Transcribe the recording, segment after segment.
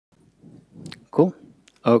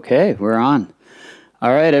Okay, we're on.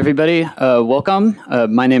 All right, everybody, welcome.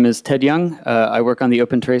 My name is Ted Young. I work on the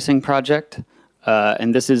OpenTracing project,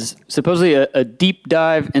 and this is supposedly a deep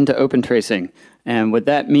dive into OpenTracing. And what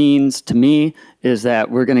that means to me is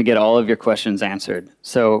that we're going to get all of your questions answered.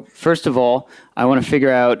 So first of all, I want to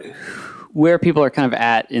figure out where people are kind of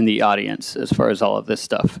at in the audience as far as all of this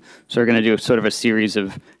stuff. So we're going to do sort of a series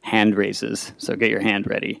of hand raises. So get your hand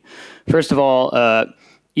ready. First of all,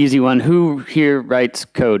 easy one. Who here writes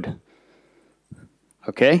code?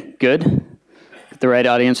 Okay, good. The right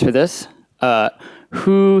audience for this.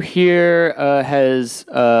 Who here has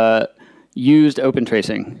used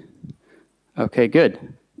OpenTracing? Okay,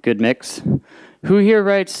 good. Good mix. Who here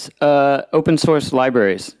writes open source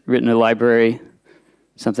libraries? Written a library,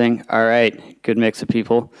 something? All right, good mix of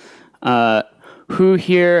people. Who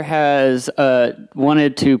here has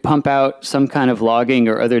wanted to pump out some kind of logging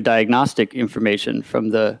or other diagnostic information from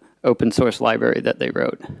the open source library that they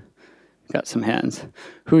wrote? Got some hands.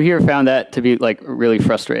 Who here found that to be like really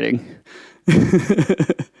frustrating?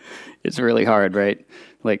 It's really hard, right?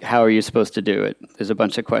 Like, how are you supposed to do it? There's a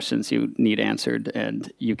bunch of questions you need answered,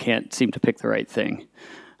 and you can't seem to pick the right thing.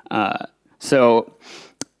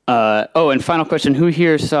 Oh, and final question. Who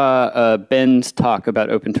here saw Ben's talk about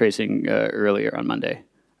OpenTracing earlier on Monday?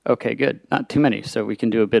 Okay, good. Not too many, so we can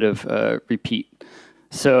do a bit of repeat.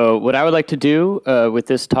 So what I would like to do with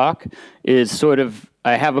this talk is sort of,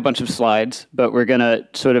 I have a bunch of slides, but we're going to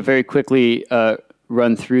sort of very quickly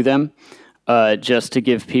run through them just to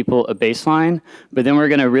give people a baseline. But then we're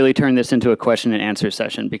going to really turn this into a question and answer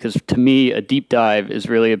session, because to me, a deep dive is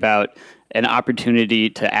really about an opportunity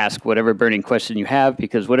to ask whatever burning question you have,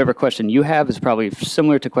 because whatever question you have is probably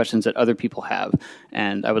similar to questions that other people have.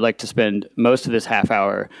 And I would like to spend most of this half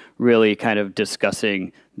hour really kind of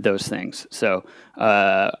discussing those things. So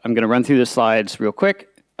I'm going to run through the slides real quick.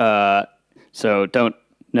 So don't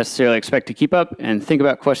necessarily expect to keep up, and think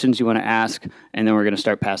about questions you want to ask, and then we're going to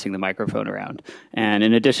start passing the microphone around. And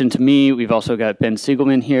in addition to me, we've also got Ben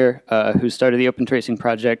Siegelman here, who started the OpenTracing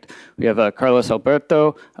project. We have Carlos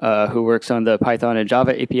Alberto, who works on the Python and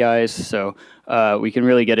Java APIs, so we can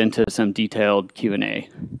really get into some detailed Q&A.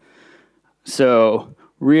 So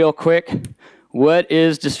real quick, what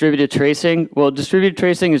is distributed tracing? Well, distributed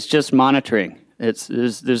tracing is just monitoring.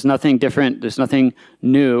 There's nothing different, there's nothing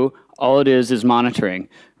new. All it is monitoring,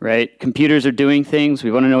 right? Computers are doing things, we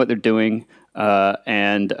want to know what they're doing,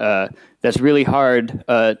 and that's really hard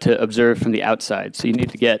to observe from the outside, so you need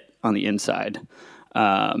to get on the inside.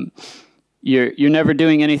 You're never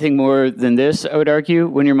doing anything more than this, I would argue,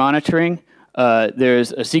 when you're monitoring.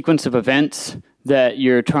 There's a sequence of events that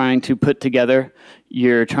you're trying to put together.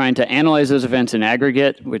 You're trying to analyze those events in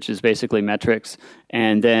aggregate, which is basically metrics,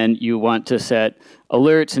 and then you want to set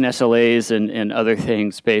alerts and SLAs and other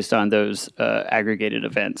things based on those aggregated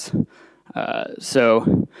events.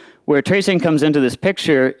 So where tracing comes into this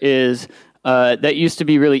picture is that used to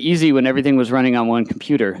be really easy when everything was running on one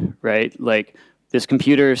computer, right? Like, this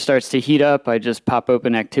computer starts to heat up, I just pop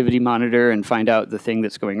open Activity Monitor and find out the thing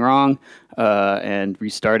that's going wrong and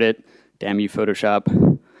restart it. Damn you,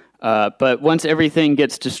 Photoshop. But once everything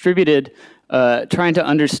gets distributed, trying to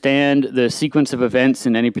understand the sequence of events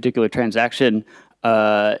in any particular transaction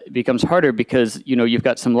becomes harder, because you've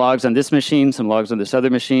got some logs on this machine, some logs on this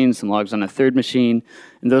other machine, some logs on a third machine,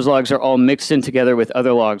 and those logs are all mixed in together with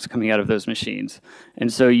other logs coming out of those machines.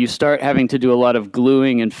 And so you start having to do a lot of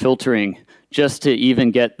gluing and filtering just to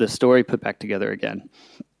even get the story put back together again.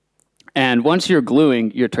 And once you're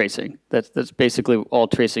gluing, you're tracing. That's basically all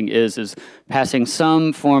tracing is passing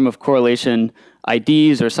some form of correlation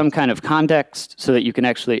IDs or some kind of context so that you can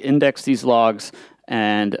actually index these logs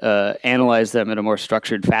and analyze them in a more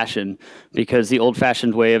structured fashion, because the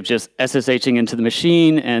old-fashioned way of just SSHing into the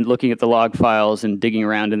machine and looking at the log files and digging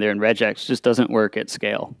around in there in regex just doesn't work at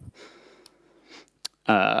scale.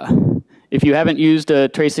 If you haven't used a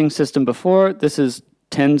tracing system before, this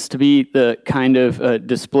tends to be the kind of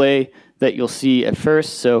display that you'll see at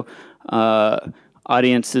first. So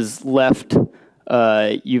audience's left,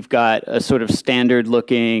 you've got a sort of standard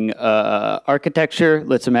looking architecture.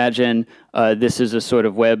 Let's imagine this is a sort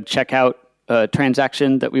of web checkout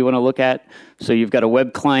transaction that we want to look at. So you've got a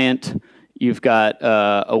web client, you've got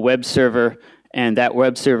a web server, and that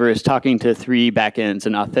web server is talking to three backends: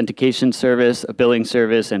 an authentication service, a billing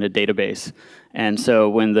service, and a database. And so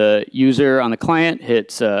when the user on the client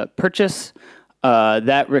hits purchase,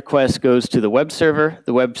 that request goes to the web server.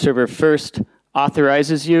 The web server first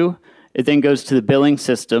authorizes you. It then goes to the billing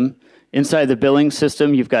system. Inside the billing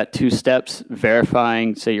system, you've got two steps: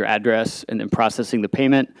 verifying, say, your address, and then processing the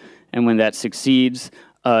payment. And when that succeeds,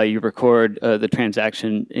 you record the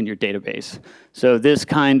transaction in your database. So this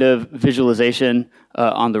kind of visualization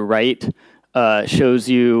on the right shows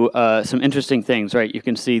you some interesting things, right? You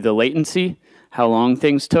can see the latency, how long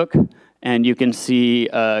things took, and you can see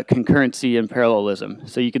concurrency and parallelism.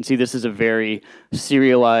 So you can see this is a very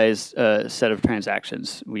serialized set of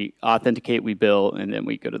transactions. We authenticate, we bill, and then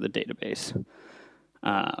we go to the database.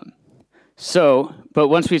 But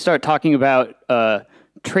once we start talking about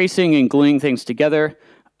tracing and gluing things together,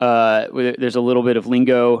 there's a little bit of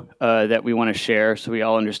lingo that we want to share so we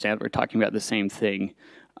all understand we're talking about the same thing.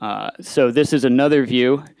 So this is another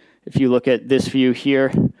view. If you look at this view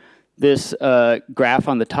here, this graph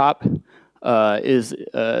on the top is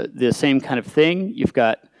the same kind of thing. You've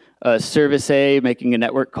got service A making a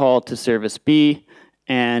network call to service B,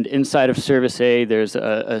 and inside of service A, there's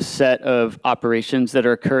a set of operations that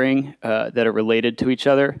are occurring that are related to each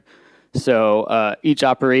other. So each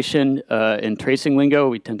operation in tracing lingo,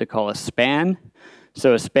 we tend to call a span.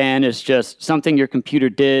 So a span is just something your computer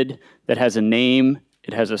did that has a name,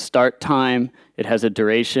 it has a start time, it has a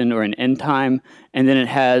duration or an end time, and then it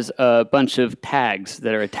has a bunch of tags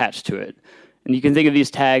that are attached to it. And you can think of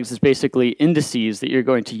these tags as basically indices that you're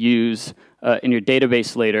going to use in your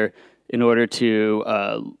database later in order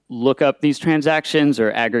to look up these transactions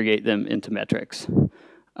or aggregate them into metrics.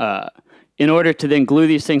 In order to then glue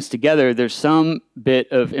these things together, there's some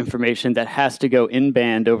bit of information that has to go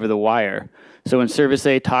in-band over the wire. So when service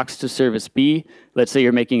A talks to service B, let's say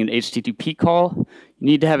you're making an HTTP call, you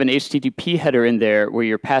need to have an HTTP header in there where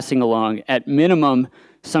you're passing along, at minimum,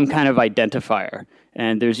 some kind of identifier.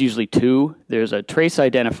 And there's usually two. There's a trace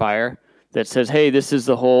identifier that says, hey, this is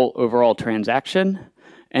the whole overall transaction.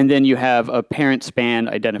 And then you have a parent span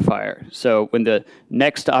identifier. So when the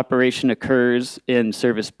next operation occurs in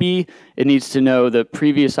service B, it needs to know the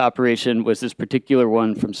previous operation was this particular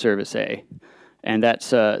one from service A. And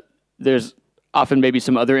that's, there's often maybe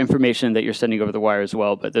some other information that you're sending over the wire as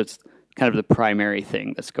well, but that's kind of the primary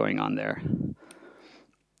thing that's going on there.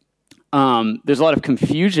 There's a lot of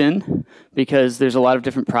confusion because there's a lot of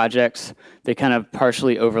different projects. They kind of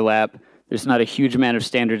partially overlap. There's not a huge amount of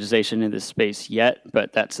standardization in this space yet,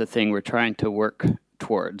 but that's the thing we're trying to work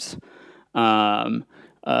towards.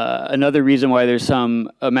 Another reason why there's some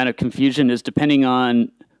amount of confusion is depending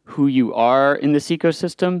on who you are in this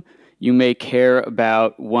ecosystem, you may care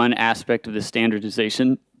about one aspect of the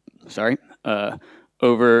standardization,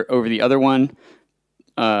 over the other one.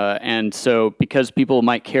 And so because people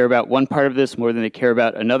might care about one part of this more than they care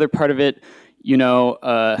about another part of it, you know,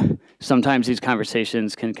 sometimes these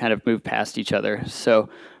conversations can kind of move past each other. So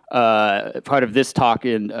part of this talk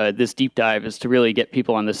and this deep dive is to really get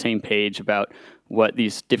people on the same page about what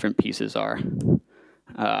these different pieces are.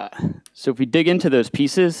 So if we dig into those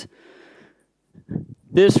pieces,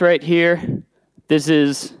 this right here, this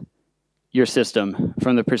is your system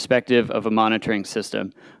from the perspective of a monitoring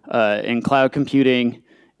system. In cloud computing,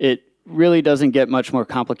 it really doesn't get much more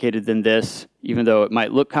complicated than this, even though it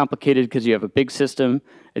might look complicated because you have a big system.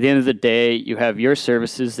 At the end of the day, you have your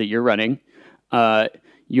services that you're running.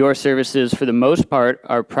 Your services, for the most part,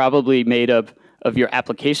 are probably made up of your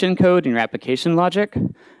application code and your application logic,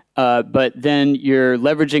 but then you're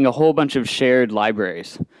leveraging a whole bunch of shared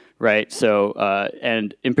libraries, right? So,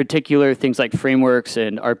 and in particular, things like frameworks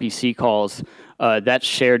and RPC calls, that's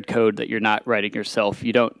shared code that you're not writing yourself.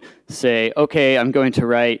 You don't say, okay, I'm going to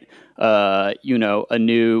write you know, a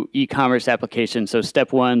new e-commerce application. So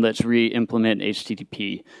step one, let's re-implement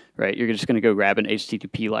HTTP, right? You're just going to go grab an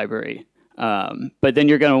HTTP library. But then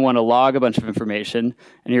you're going to want to log a bunch of information,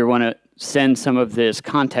 and you want to send some of this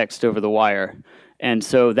context over the wire. And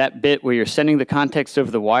so that bit where you're sending the context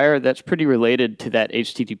over the wire, that's pretty related to that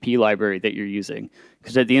HTTP library that you're using.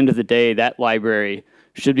 Because at the end of the day, that library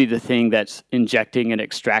should be the thing that's injecting and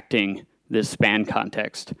extracting this span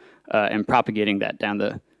context and propagating that down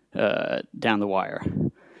the wire.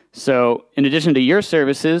 So in addition to your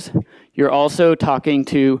services, you're also talking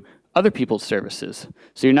to other people's services.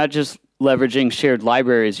 So you're not just leveraging shared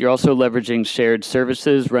libraries, you're also leveraging shared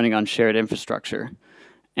services running on shared infrastructure.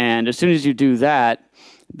 And as soon as you do that,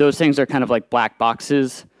 those things are kind of like black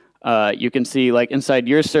boxes. You can see, like, inside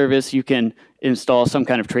your service, you can install some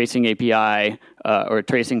kind of tracing API or a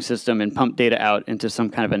tracing system and pump data out into some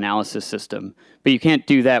kind of analysis system. But you can't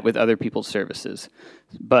do that with other people's services.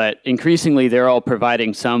 But increasingly, they're all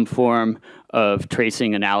providing some form of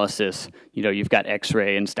tracing analysis. You know, you've got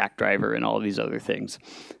X-ray and Stackdriver and all of these other things.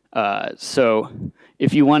 So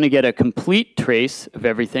if you want to get a complete trace of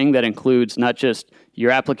everything that includes not just your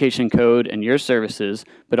application code and your services,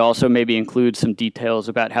 but also maybe includes some details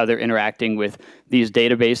about how they're interacting with these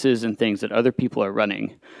databases and things that other people are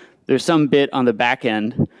running, there's some bit on the back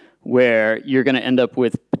end where you're going to end up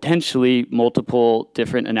with potentially multiple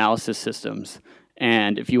different analysis systems.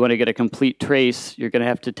 And if you want to get a complete trace, you're going to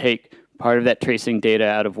have to take part of that tracing data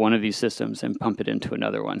out of one of these systems and pump it into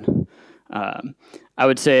another one. I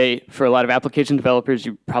would say for a lot of application developers,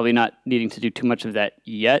 you're probably not needing to do too much of that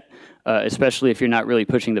yet, especially if you're not really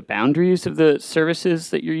pushing the boundaries of the services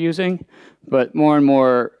that you're using. But more and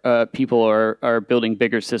more people are building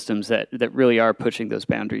bigger systems that really are pushing those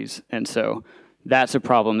boundaries. And so that's a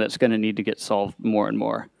problem that's going to need to get solved more and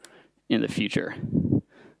more in the future.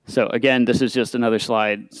 So again, this is just another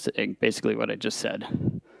slide saying basically what I just said.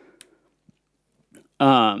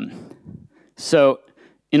 So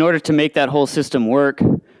in order to make that whole system work,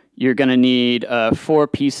 you're going to need 4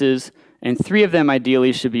 pieces, and 3 of them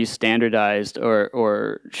ideally should be standardized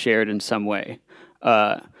or shared in some way.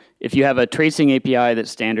 If you have a tracing API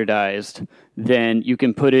that's standardized, then you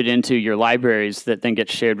can put it into your libraries that then get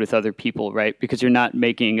shared with other people, right? Because you're not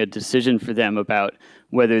making a decision for them about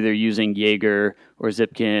whether they're using Jaeger or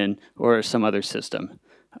Zipkin or some other system.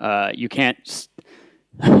 You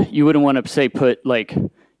wouldn't want to say put like,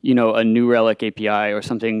 you know, a New Relic API or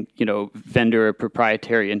something, you know, vendor or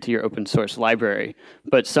proprietary into your open source library.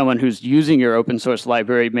 But someone who's using your open source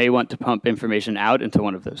library may want to pump information out into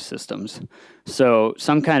one of those systems. So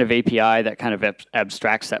some kind of API that kind of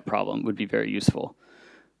abstracts that problem would be very useful.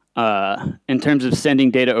 In terms of sending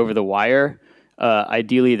data over the wire,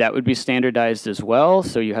 ideally that would be standardized as well.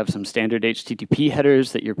 So you have some standard HTTP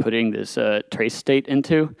headers that you're putting this trace state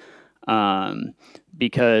into.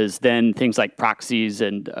 Because then things like proxies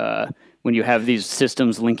and when you have these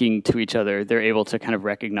systems linking to each other, they're able to kind of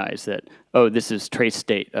recognize that, oh, this is trace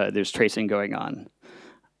state, there's tracing going on.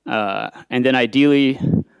 And then ideally,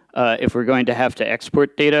 if we're going to have to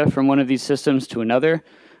export data from one of these systems to another,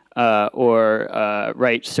 or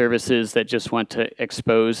write services that just want to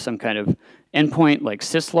expose some kind of endpoint like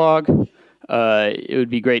syslog, it would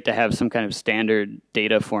be great to have some kind of standard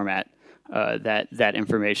data format that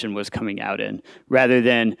information was coming out in, rather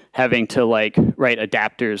than having to like write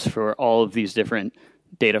adapters for all of these different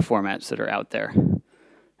data formats that are out there.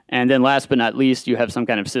 And then last but not least, you have some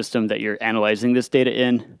kind of system that you're analyzing this data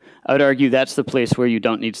in. I would argue that's the place where you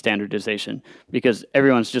don't need standardization, because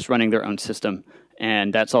everyone's just running their own system.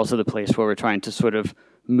 And that's also the place where we're trying to sort of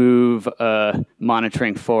move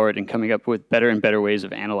monitoring forward and coming up with better and better ways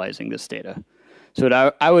of analyzing this data.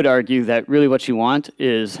 So I would argue that really what you want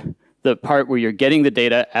is the part where you're getting the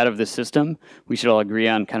data out of the system. We should all agree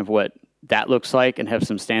on kind of what that looks like and have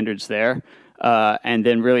some standards there. And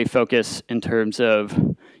then really focus in terms of,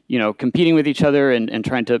 you know, competing with each other and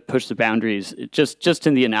trying to push the boundaries just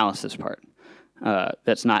in the analysis part.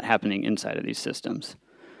 That's not happening inside of these systems.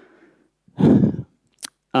 When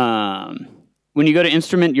you go to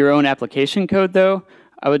instrument your own application code, though,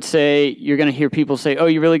 I would say you're going to hear people say, oh,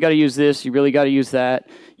 you really got to use this, you really got to use that,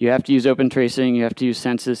 you have to use OpenTracing, you have to use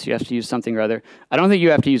Census, you have to use something or other. I don't think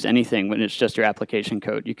you have to use anything when it's just your application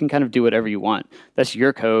code. You can kind of do whatever you want. That's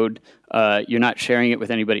your code. You're not sharing it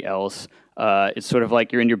with anybody else. It's sort of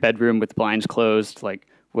like you're in your bedroom with the blinds closed. Like,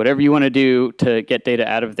 whatever you want to do to get data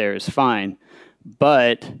out of there is fine.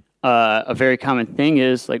 But a very common thing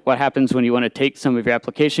is, like, what happens when you want to take some of your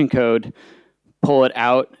application code, pull it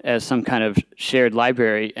out as some kind of shared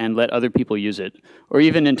library and let other people use it, or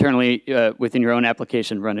even internally within your own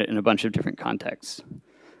application, run it in a bunch of different contexts.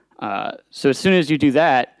 So as soon as you do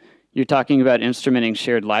that, you're talking about instrumenting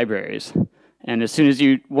shared libraries. And as soon as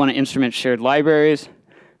you want to instrument shared libraries,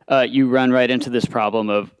 you run right into this problem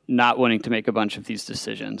of not wanting to make a bunch of these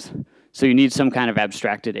decisions. So you need some kind of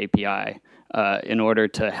abstracted API in order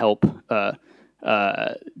to help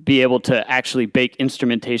be able to actually bake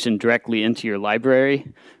instrumentation directly into your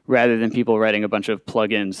library, rather than people writing a bunch of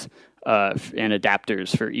plugins and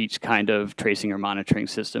adapters for each kind of tracing or monitoring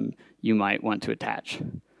system you might want to attach.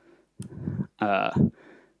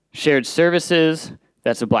 Shared services,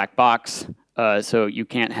 that's a black box. So you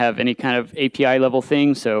can't have any kind of API level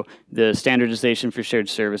thing. So the standardization for shared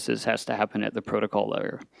services has to happen at the protocol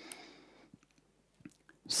layer.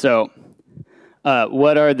 So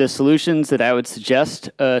what are the solutions that I would suggest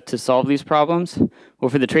to solve these problems? Well,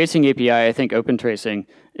 for the tracing API, I think OpenTracing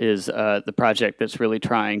is the project that's really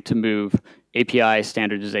trying to move API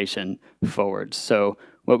standardization forward. So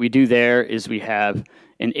what we do there is we have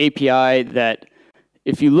an API that,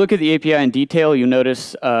 if you look at the API in detail, you'll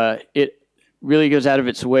notice it really goes out of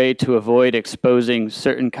its way to avoid exposing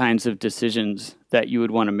certain kinds of decisions that you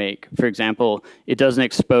would want to make. For example, it doesn't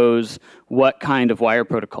expose what kind of wire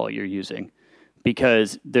protocol you're using,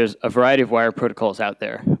 because there's a variety of wire protocols out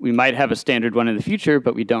there. We might have a standard one in the future,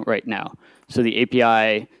 but we don't right now. So the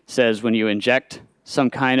API says when you inject some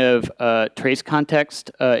kind of trace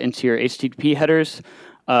context into your HTTP headers.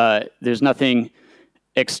 There's nothing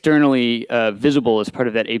externally visible as part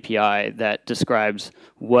of that API that describes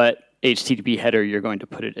what HTTP header you're going to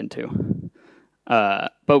put it into.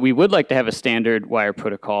 But we would like to have a standard wire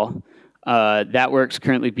protocol. That work's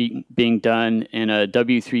currently being done in a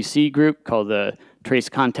W3C group called the Trace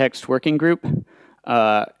Context Working Group.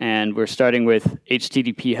 And we're starting with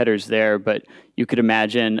HTTP headers there, but you could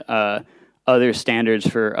imagine other standards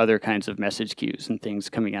for other kinds of message queues and things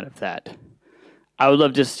coming out of that. I would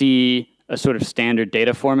love to see a sort of standard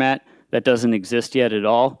data format that doesn't exist yet at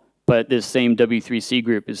all, but this same W3C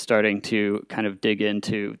group is starting to kind of dig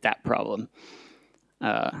into that problem.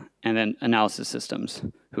 And then analysis systems,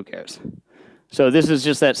 who cares? So this is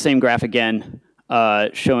just that same graph again,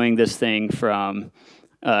 showing this thing from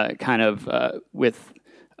with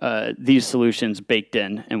these solutions baked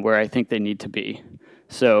in and where I think they need to be.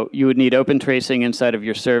 So you would need OpenTracing inside of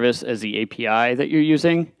your service as the API that you're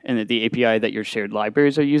using and the API that your shared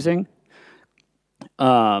libraries are using.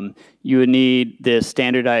 You would need this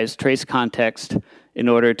standardized trace context in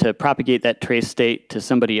order to propagate that trace state to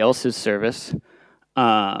somebody else's service.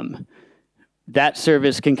 That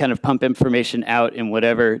service can kind of pump information out in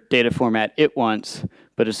whatever data format it wants,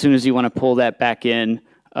 but as soon as you want to pull that back in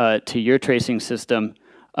to your tracing system,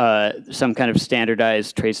 some kind of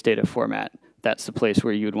standardized trace data format, that's the place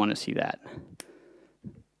where you would want to see that.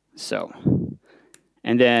 So,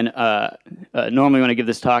 and then normally when I give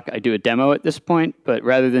this talk, I do a demo at this point, but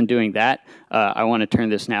rather than doing that, I want to turn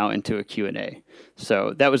this now into a Q&A.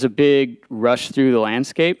 So that was a big rush through the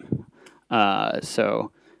landscape. I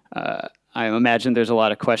imagine there's a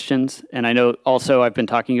lot of questions. And I know also I've been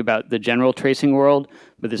talking about the general tracing world,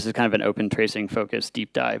 but this is kind of an open tracing focused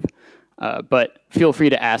deep dive. But feel free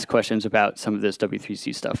to ask questions about some of this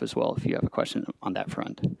W3C stuff as well if you have a question on that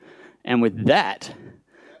front. And with that,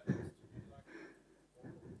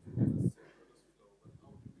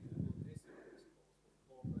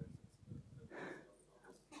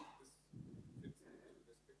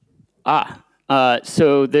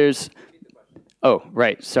 so there's, oh,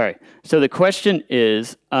 right, sorry. So the question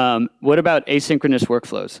is, what about asynchronous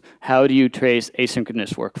workflows? How do you trace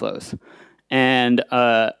asynchronous workflows? And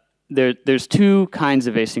there's two kinds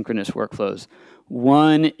of asynchronous workflows.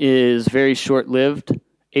 One is very short-lived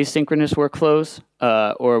asynchronous workflows,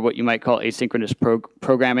 or what you might call asynchronous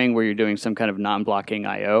programming, where you're doing some kind of non-blocking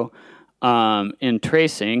I/O. In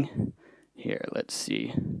tracing, here, let's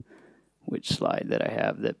see which slide that I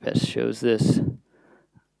have that best shows this.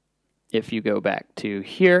 If you go back to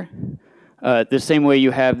here, the same way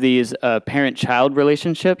you have these parent-child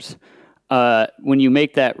relationships, when you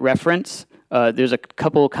make that reference, there's a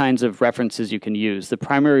couple kinds of references you can use. The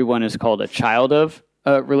primary one is called a child of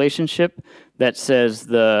relationship that says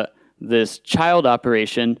this child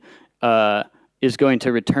operation is going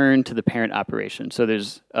to return to the parent operation. So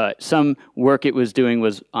there's some work it was doing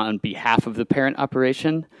was on behalf of the parent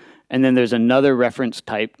operation. And then there's another reference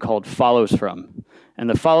type called follows from. And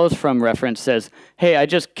the follows from reference says, hey, I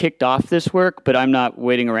just kicked off this work, but I'm not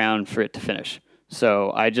waiting around for it to finish.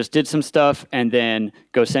 So I just did some stuff and then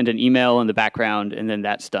go send an email in the background, and then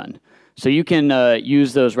that's done. So you can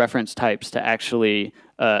use those reference types to actually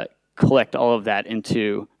collect all of that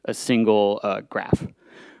into a single graph.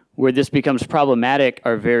 Where this becomes problematic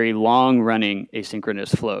are very long-running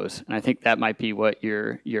asynchronous flows. And I think that might be what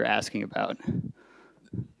you're asking about.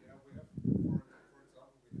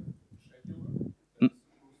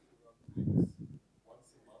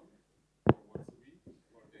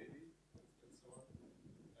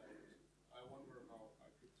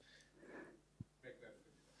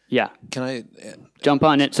 Yeah. Can I jump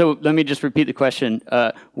on it? So let me just repeat the question.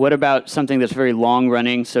 What about something that's very long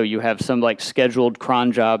running? So you have some like scheduled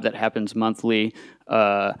cron job that happens monthly.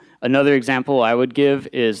 Another example I would give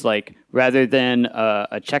is like rather than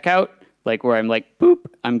a checkout, like where I'm like, boop,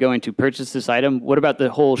 I'm going to purchase this item. What about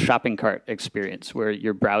the whole shopping cart experience where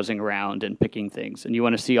you're browsing around and picking things and you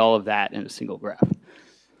want to see all of that in a single graph?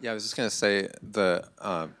 Yeah, I was just going to say the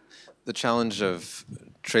challenge of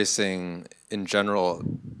tracing in general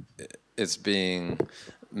is being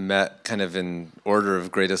met kind of in order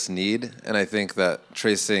of greatest need. And I think that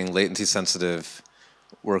tracing latency-sensitive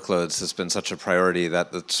workloads has been such a priority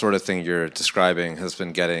that the sort of thing you're describing has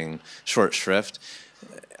been getting short shrift.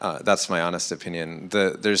 That's my honest opinion.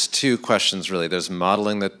 There's two questions, really. There's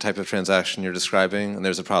modeling the type of transaction you're describing, and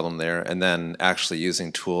there's a problem there, and then actually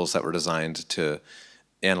using tools that were designed to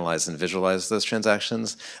analyze and visualize those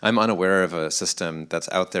transactions. I'm unaware of a system that's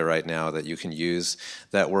out there right now that you can use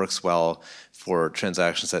that works well for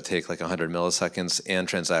transactions that take like 100 milliseconds and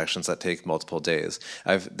transactions that take multiple days.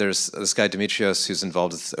 There's this guy, Dimitrios, who's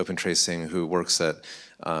involved with OpenTracing, who works at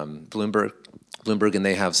Bloomberg, and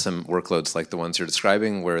they have some workloads like the ones you're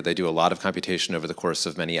describing where they do a lot of computation over the course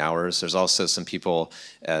of many hours. There's also some people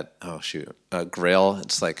at, Grail.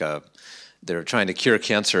 It's like they're trying to cure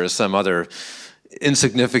cancer or some other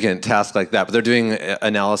insignificant task like that, but they're doing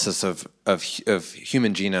analysis of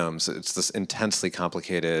human genomes. It's this intensely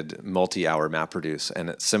complicated multi-hour MapReduce,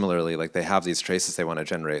 and similarly, like they have these traces they want to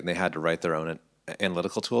generate, and they had to write their own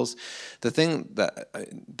analytical tools. The thing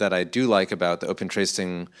that I do like about the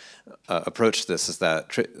OpenTracing approach to this is that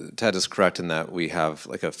Ted is correct in that we have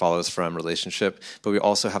like a follows from relationship, but we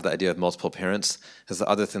also have the idea of multiple parents, because the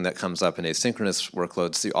other thing that comes up in asynchronous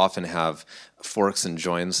workloads, you often have forks and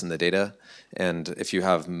joins in the data. And if you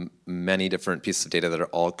have many different pieces of data that are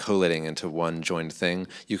all collating into one joined thing,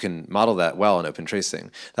 you can model that well in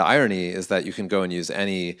OpenTracing. The irony is that you can go and use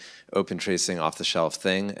any OpenTracing off-the-shelf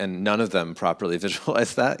thing, and none of them properly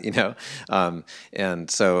visualize that, you know?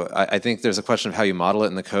 And so I think there's a question of how you model it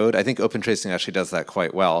in the code. I think OpenTracing actually does that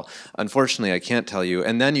quite well. Unfortunately, I can't tell you.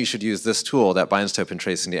 And then you should use this tool that binds to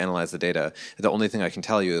OpenTracing to analyze the data. The only thing I can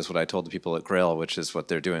tell you is what I told the people at Grail, which is what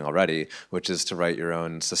they're doing already, which is to write your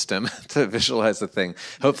own system to visualize the thing.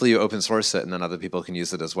 Hopefully you open source it and then other people can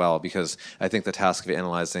use it as well, because I think the task of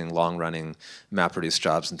analyzing long-running MapReduce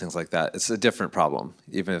jobs and things like that, it's a different problem,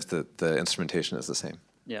 even if the instrumentation is the same.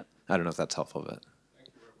 Yeah. I don't know if that's helpful, but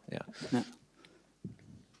yeah. No.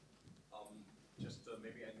 Just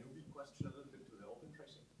maybe a newbie question a little bit to the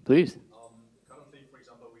OpenTracing. Please. Currently, for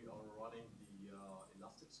example, we are running the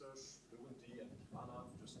Elasticsearch, Fluentd, and Kibana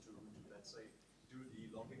just to, let's say, do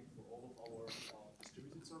the logging for all of our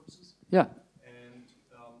distributed services. Yeah. And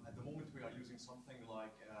at the moment, we are using something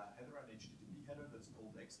like a header, an HTTP header that's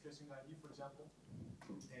called XTracing ID, for example.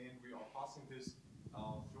 And we are passing this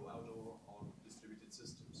throughout our distributed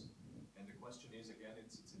systems. And the question is, again,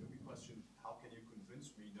 it's a newbie question, how can you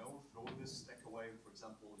convince me, no, throw this stack away, for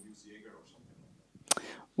example, use Jaeger or something like that?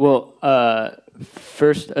 Well,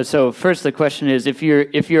 first the question is, if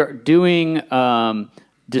you're doing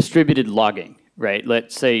distributed logging, right?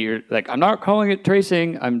 Let's say you're like, I'm not calling it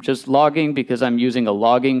tracing, I'm just logging because I'm using a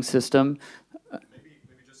logging system. Maybe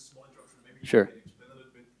just a small interruption. Maybe Sure. you can explain a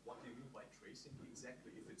little bit what you mean by tracing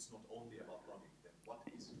exactly, if it's not only about logging, then what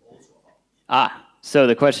is it also about? So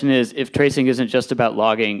the question is, if tracing isn't just about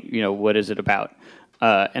logging, you know, what is it about?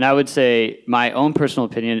 And I would say my own personal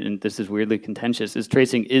opinion, and this is weirdly contentious, is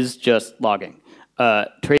tracing is just logging.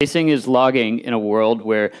 Tracing is logging in a world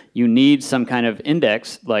where you need some kind of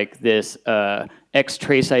index like this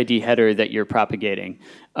xtrace_id header that you're propagating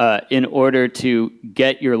in order to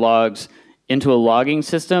get your logs into a logging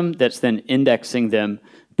system that's then indexing them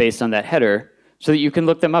based on that header so that you can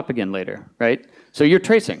look them up again later, right? So you're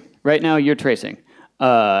tracing. Right now you're tracing.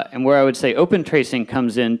 And where I would say OpenTracing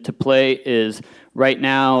comes into play is right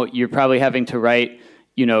now you're probably having to write,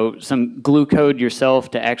 you know, some glue code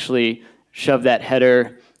yourself to actually shove that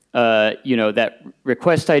header, you know, that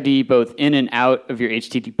request ID both in and out of your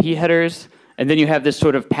HTTP headers. And then you have this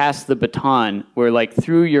sort of pass the baton where, like,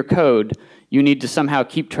 through your code, you need to somehow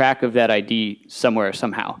keep track of that ID somewhere,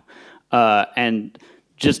 somehow. And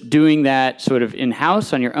just doing that sort of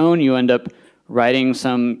in-house on your own, you end up writing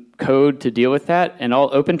some code to deal with that. And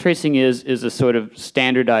all OpenTracing is a sort of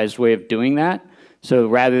standardized way of doing that. So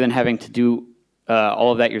rather than having to do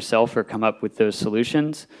all of that yourself or come up with those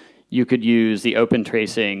solutions, you could use the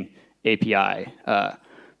OpenTracing API.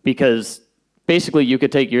 Because basically you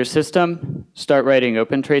could take your system, start writing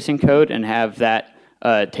OpenTracing code, and have that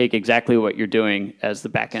take exactly what you're doing as the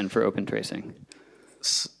backend for OpenTracing.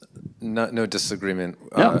 No disagreement.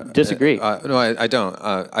 No, disagree. No, I don't.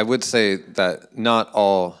 I would say that not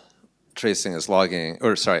all tracing is logging,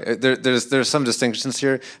 or sorry, there's some distinctions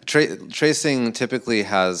here. Tracing typically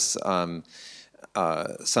has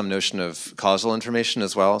some notion of causal information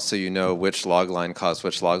as well, so you know which log line caused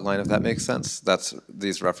which log line, if that makes sense. That's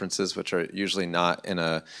these references, which are usually not in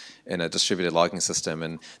a distributed logging system,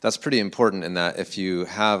 and that's pretty important in that if you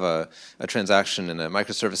have a transaction in a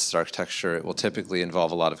microservices architecture, it will typically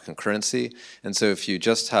involve a lot of concurrency, and so if you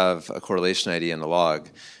just have a correlation ID in a log,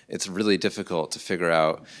 it's really difficult to figure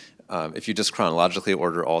out if you just chronologically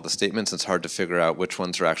order all the statements, it's hard to figure out which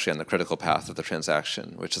ones are actually on the critical path of the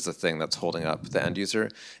transaction, which is the thing that's holding up the end user.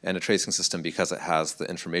 And a tracing system, because it has the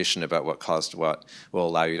information about what caused what, will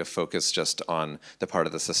allow you to focus just on the part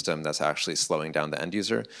of the system that's actually slowing down the end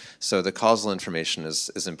user. So the causal information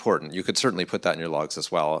is important. You could certainly put that in your logs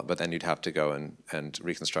as well, but then you'd have to go and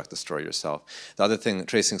reconstruct the story yourself. The other thing,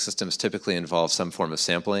 tracing systems typically involve some form of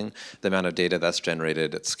sampling. The amount of data that's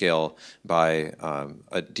generated at scale by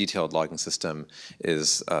a detailed logging system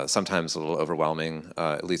is sometimes a little overwhelming,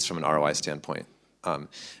 at least from an ROI standpoint. And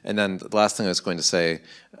then the last thing I was going to say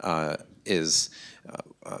is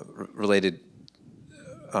related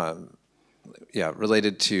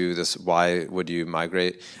to this, why would you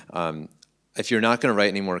migrate? If you're not going to write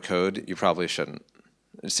any more code, you probably shouldn't.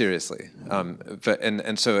 Seriously.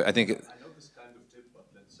 So I think... I know this kind of tip, but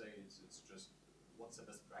let's say it's just, what's the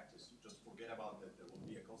best practice? Just forget about that there will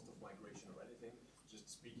be a cost of migration or anything.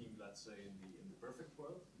 Just speaking, let's say, in the perfect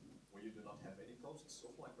world, where you do not have any costs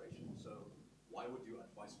of migration. So why would you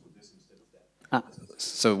advise for this instead of that?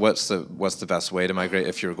 So what's the best way to migrate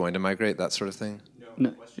if you're going to migrate, that sort of thing?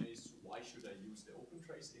 No, the question is, why should I use the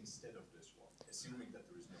OpenTrace instead of this one, assuming that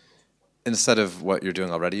there is no cost of migration? Instead of what you're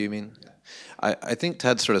doing already, you mean? Yeah. I think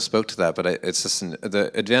Ted sort of spoke to that, but it's just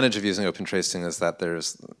the advantage of using OpenTracing is that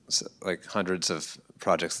there's like hundreds of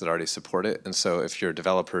projects that already support it, and so if your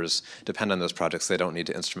developers depend on those projects, they don't need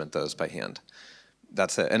to instrument those by hand.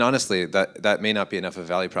 That's it. And honestly, that may not be enough of a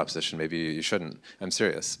value proposition. Maybe you shouldn't. I'm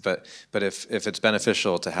serious. But if it's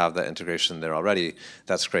beneficial to have that integration there already,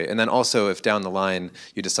 that's great. And then also, if down the line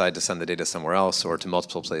you decide to send the data somewhere else or to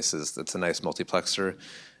multiple places, that's a nice multiplexer,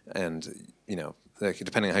 and like,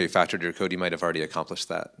 depending on how you factored your code, you might have already accomplished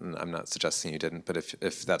that. And I'm not suggesting you didn't, but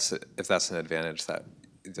if that's an advantage, that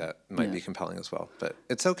might be compelling as well. But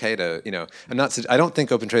it's okay to, I don't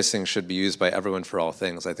think OpenTracing should be used by everyone for all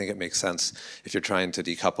things. I think it makes sense if you're trying to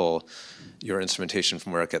decouple your instrumentation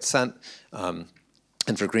from where it gets sent.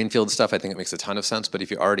 And for greenfield stuff, I think it makes a ton of sense. But if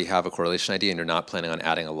you already have a correlation ID and you're not planning on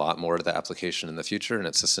adding a lot more to the application in the future, and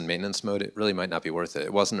it's just in maintenance mode, it really might not be worth it.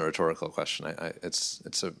 It wasn't a rhetorical question.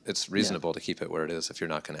 It's reasonable to keep it where it is if you're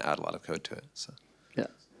not going to add a lot of code to it. So. Yeah,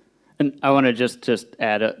 and I want to just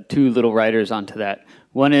add two little writers onto that.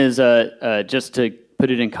 One is just to put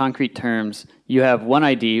it in concrete terms. You have one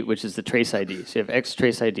ID, which is the trace ID. So you have X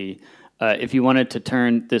trace ID. If you wanted to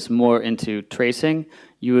turn this more into tracing,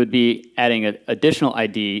 you would be adding an additional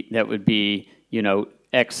ID that would be,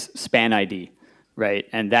 X span ID, right?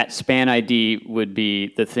 And that span ID would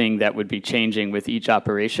be the thing that would be changing with each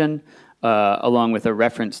operation, along with a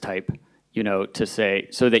reference type, to say,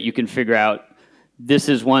 so that you can figure out this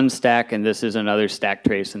is one stack and this is another stack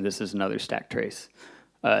trace and this is another stack trace.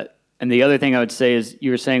 And the other thing I would say is,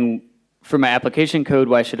 you were saying, for my application code,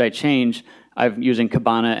 why should I change? I'm using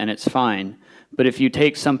Kibana and it's fine. But if you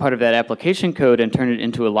take some part of that application code and turn it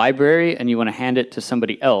into a library and you want to hand it to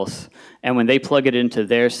somebody else, and when they plug it into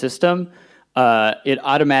their system, it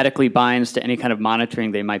automatically binds to any kind of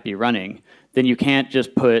monitoring they might be running, then you can't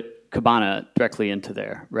just put Kibana directly into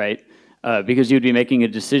there, right? Because you'd be making a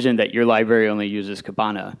decision that your library only uses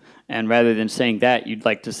Kibana. And rather than saying that, you'd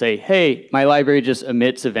like to say, hey, my library just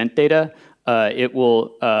emits event data. It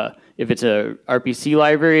will, if it's a RPC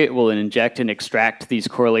library, it will inject and extract these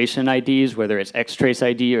correlation IDs, whether it's Xtrace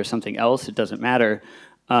ID or something else, it doesn't matter.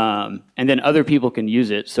 And then other people can use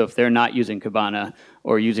it. So if they're not using Kibana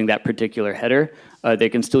or using that particular header, they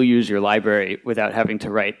can still use your library without having to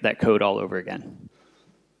write that code all over again.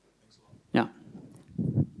 Yeah.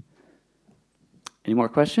 Any more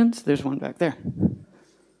questions? There's one back there.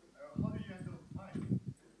 How do you handle time?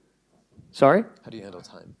 Sorry? How do you handle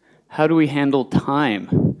time? How do we handle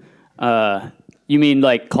time? You mean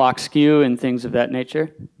like clock skew and things of that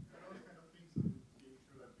nature? Those kind of things, being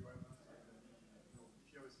sure that you are not,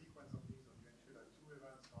 if you have a sequence of things, you ensure that two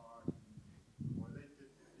events are related,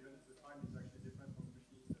 even if the time is actually different from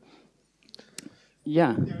the machine.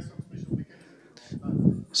 Yeah. There are some special mechanisms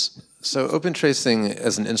for that. So OpenTracing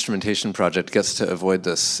as an instrumentation project gets to avoid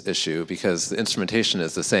this issue because the instrumentation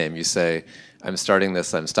is the same. You say, I'm starting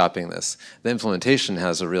this, I'm stopping this. The implementation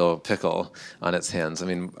has a real pickle on its hands. I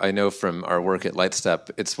mean, I know from our work at LightStep,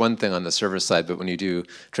 it's one thing on the server side, but when you do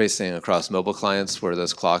tracing across mobile clients where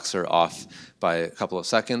those clocks are off by a couple of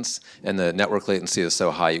seconds and the network latency is so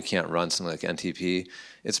high you can't run something like NTP,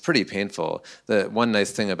 it's pretty painful. The one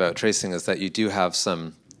nice thing about tracing is that you do have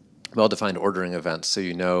some well-defined ordering events, so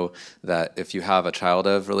you know that if you have a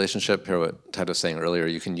child-of relationship, here what Ted was saying earlier,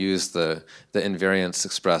 you can use the invariance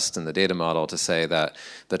expressed in the data model to say that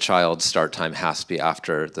the child's start time has to be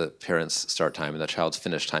after the parent's start time, and the child's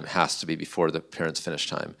finish time has to be before the parent's finish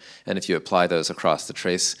time. And if you apply those across the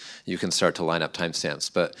trace, you can start to line up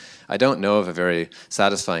timestamps. But I don't know of a very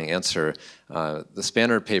satisfying answer. The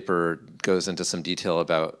Spanner paper goes into some detail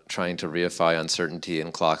about trying to reify uncertainty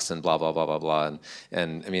in clocks and blah, blah, blah, blah, blah.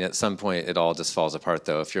 And I mean, at some point, it all just falls apart,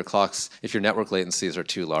 though. If your network latencies are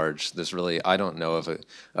too large, there's really, I don't know of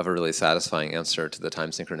a really satisfying answer to the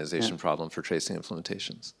time synchronization problem for tracing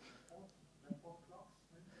implementations.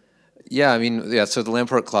 Yeah, I mean, yeah, so the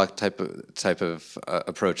Lamport clock type of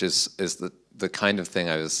approach is the kind of thing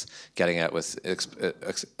I was getting at with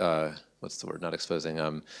what's the word? Not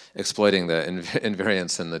exposing. Exploiting the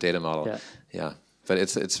invariance in the data model. Yeah. Yeah. But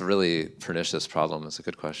it's a really pernicious problem. It's a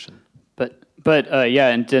good question. But yeah,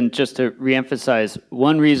 and then just to reemphasize,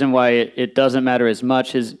 one reason why it doesn't matter as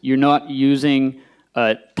much is you're not using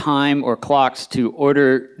time or clocks to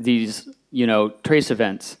order these, trace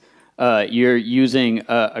events. You're using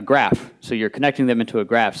a graph, so you're connecting them into a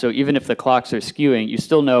graph. So even if the clocks are skewing, you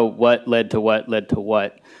still know what led to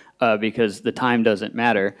what, because the time doesn't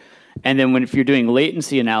matter. And then if you're doing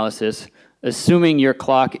latency analysis, assuming your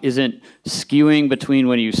clock isn't skewing between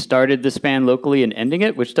when you started the span locally and ending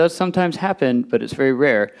it, which does sometimes happen, but it's very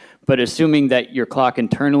rare, but assuming that your clock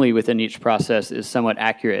internally within each process is somewhat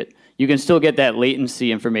accurate, you can still get that latency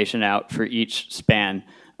information out for each span,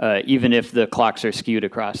 even if the clocks are skewed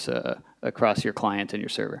across your client and your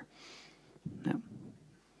server. Yeah.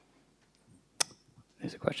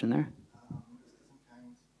 There's a question there.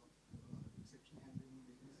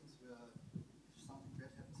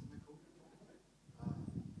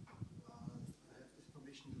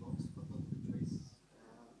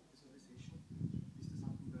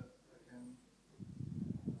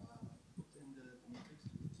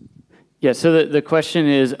 Yeah, so the question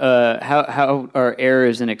is, how are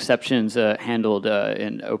errors and exceptions handled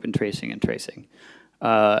in OpenTracing and tracing?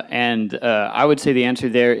 I would say the answer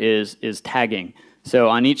there is tagging. So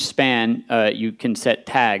on each span, you can set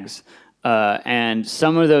tags, and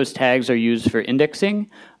some of those tags are used for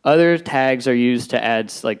indexing. Other tags are used to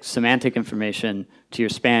add like semantic information to your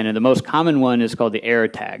span, and the most common one is called the error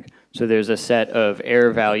tag. So there's a set of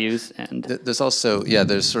error values, and there's also, yeah,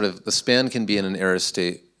 there's sort of, the span can be in an error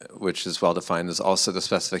state, which is well defined. There's also, the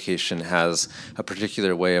specification has a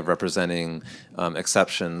particular way of representing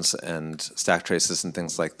exceptions and stack traces and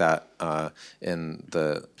things like that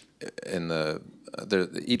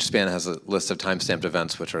each span has a list of timestamped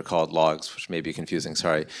events which are called logs, which may be confusing,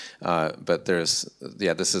 sorry. But this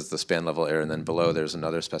is the span level error, and then below there's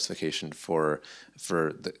another specification for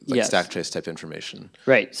yes, stack trace type information.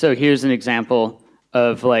 Right, so here's an example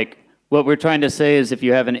of like, what we're trying to say is if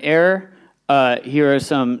you have an error, here are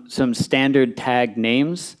some standard tag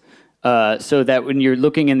names, so that when you're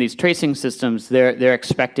looking in these tracing systems, they're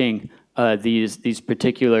expecting these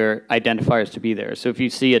particular identifiers to be there. So if you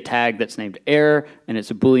see a tag that's named error and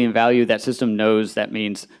it's a Boolean value, that system knows that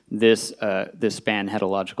means this span had a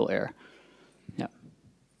logical error. Yeah.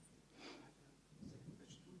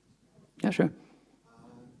 Yeah, sure.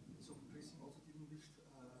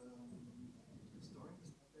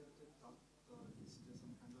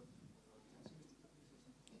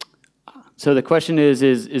 So the question is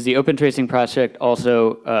the OpenTracing project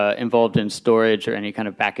also involved in storage or any kind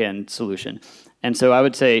of backend solution? And so I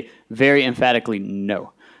would say very emphatically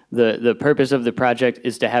no. The purpose of the project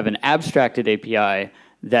is to have an abstracted API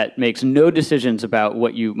that makes no decisions about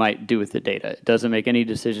what you might do with the data. It doesn't make any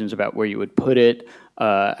decisions about where you would put it,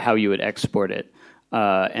 how you would export it.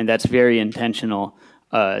 And that's very intentional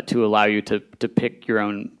to allow you to pick your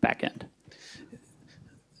own backend.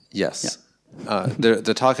 Yes. Yeah.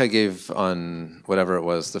 The talk I gave on whatever it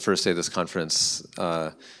was, the first day of this conference,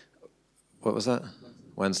 what was that?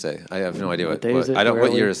 Wednesday. I have no idea what day is it?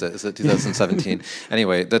 What year is it? Is it 2017?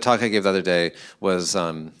 Anyway, the talk I gave the other day was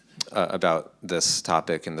about this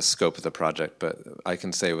topic and the scope of the project, but I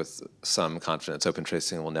can say with some confidence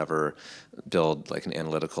OpenTracing will never build like an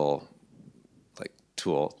analytical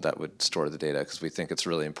tool that would store the data, because we think it's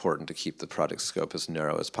really important to keep the project scope as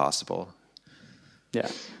narrow as possible. Yeah.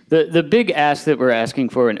 The big ask that we're asking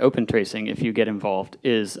for in OpenTracing, if you get involved,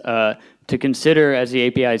 is to consider, as the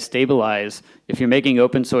APIs stabilize, if you're making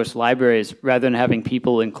open source libraries, rather than having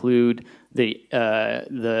people include the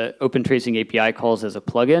OpenTracing API calls as a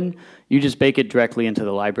plugin, you just bake it directly into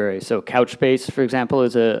the library. So Couchbase, for example,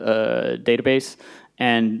 is a database,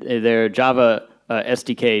 and their Java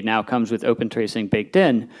SDK now comes with OpenTracing baked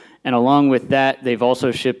in, and along with that, they've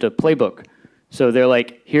also shipped a playbook. So they're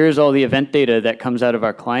like, here's all the event data that comes out of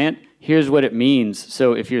our client. Here's what it means.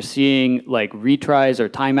 So if you're seeing like retries or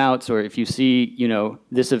timeouts, or if you see,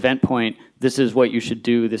 this event point, this is what you should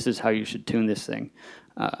do. This is how you should tune this thing.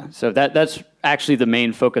 So that's actually the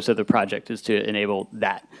main focus of the project, is to enable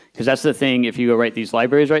that. Because that's the thing, if you go write these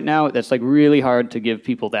libraries right now, that's like really hard to give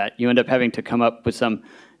people that. You end up having to come up with some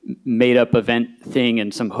made up event thing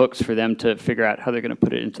and some hooks for them to figure out how they're going to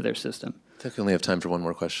put it into their system. I think we only have time for one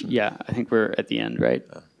more question. Yeah, I think we're at the end, right?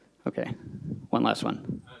 Okay, one last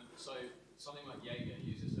one. So something like Jaeger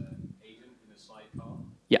uses an agent in a sidecar.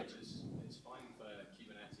 Yeah. It's fine for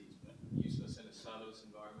Kubernetes, but useless in a serverless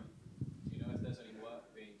environment. Do you know if there's any work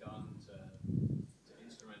being done to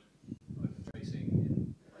instrument OpenTracing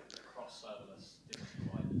in like cross serverless different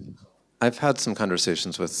providers and so on? I've had some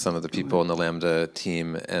conversations with some of the people in the Lambda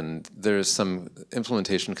team, and there's some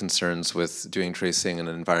implementation concerns with doing tracing in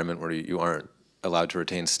an environment where you aren't allowed to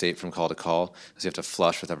retain state from call to call, because you have to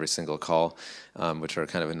flush with every single call, which are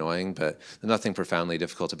kind of annoying, but there's nothing profoundly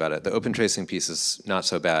difficult about it. The open tracing piece is not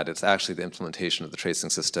so bad. It's actually the implementation of the tracing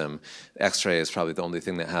system. X-ray is probably the only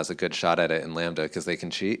thing that has a good shot at it in Lambda, because they can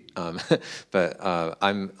cheat. But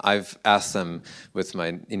I've asked them with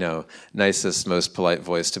my nicest, most polite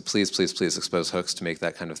voice to please expose hooks to make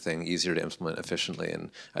that kind of thing easier to implement efficiently, and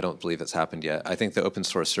I don't believe it's happened yet. I think the open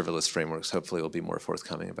source serverless frameworks hopefully will be more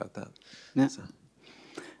forthcoming about that. Yeah. So.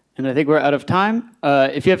 And I think we're out of time.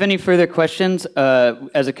 If you have any further questions,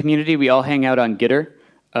 as a community, we all hang out on Gitter.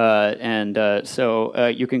 So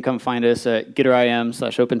you can come find us at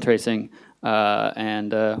gitterim/opentracing.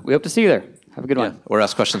 And we hope to see you there. Have a good one. Or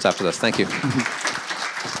ask questions after this. Thank you.